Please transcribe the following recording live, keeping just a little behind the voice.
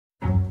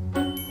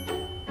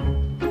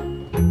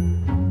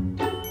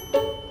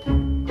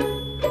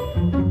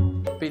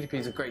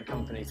is a great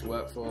company to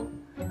work for.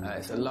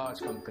 It's a large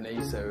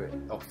company, so it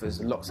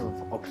offers lots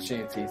of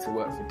opportunity to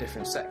work for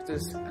different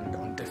sectors and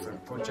on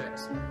different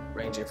projects,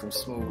 ranging from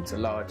small to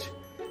large.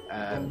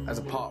 As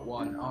a Part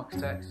 1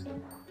 architect,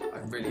 I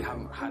really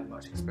haven't had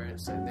much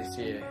experience, so this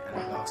year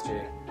and last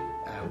year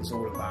was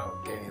all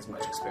about gaining as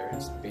much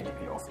experience.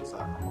 BDP offers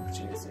that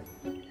opportunity.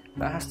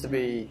 That has to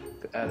be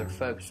the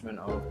refurbishment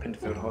of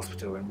Pinderfield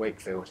Hospital in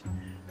Wakefield.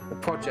 The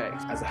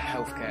project as a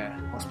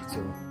healthcare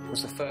hospital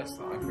was the first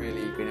that I've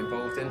really been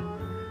involved in,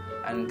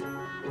 and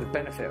the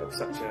benefit of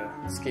such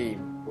a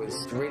scheme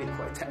was really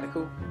quite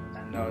technical,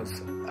 and I was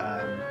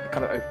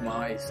kind of opened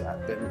my eyes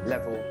at the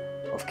level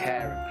of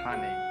care and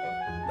planning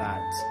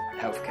that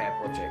healthcare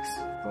projects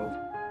involve.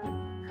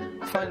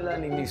 I find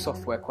learning new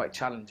software quite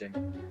challenging.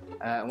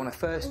 When I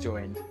first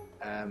joined,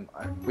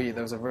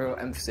 there was a real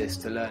emphasis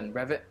to learn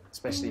Revit,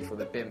 especially for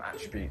the BIM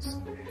attributes.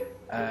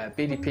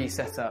 BDP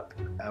set up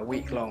a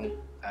week-long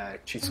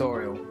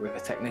tutorial with a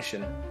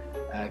technician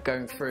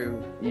going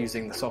through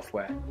using the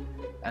software,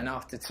 and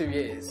after 2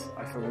 years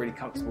I feel really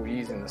comfortable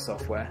using the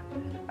software,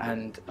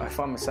 and I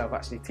find myself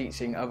actually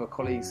teaching other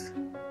colleagues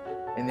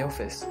in the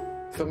office.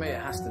 For me,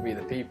 it has to be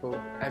the people.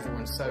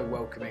 Everyone's so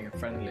welcoming and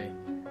friendly,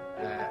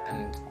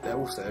 and they're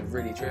also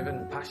really driven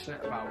and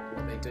passionate about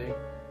what they do,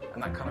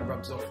 and that kind of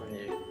rubs off on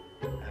you.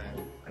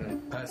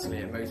 And personally,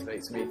 it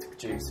motivates me to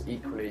produce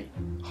equally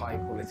high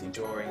quality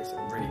drawings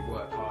and really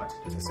work hard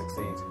to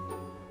succeed.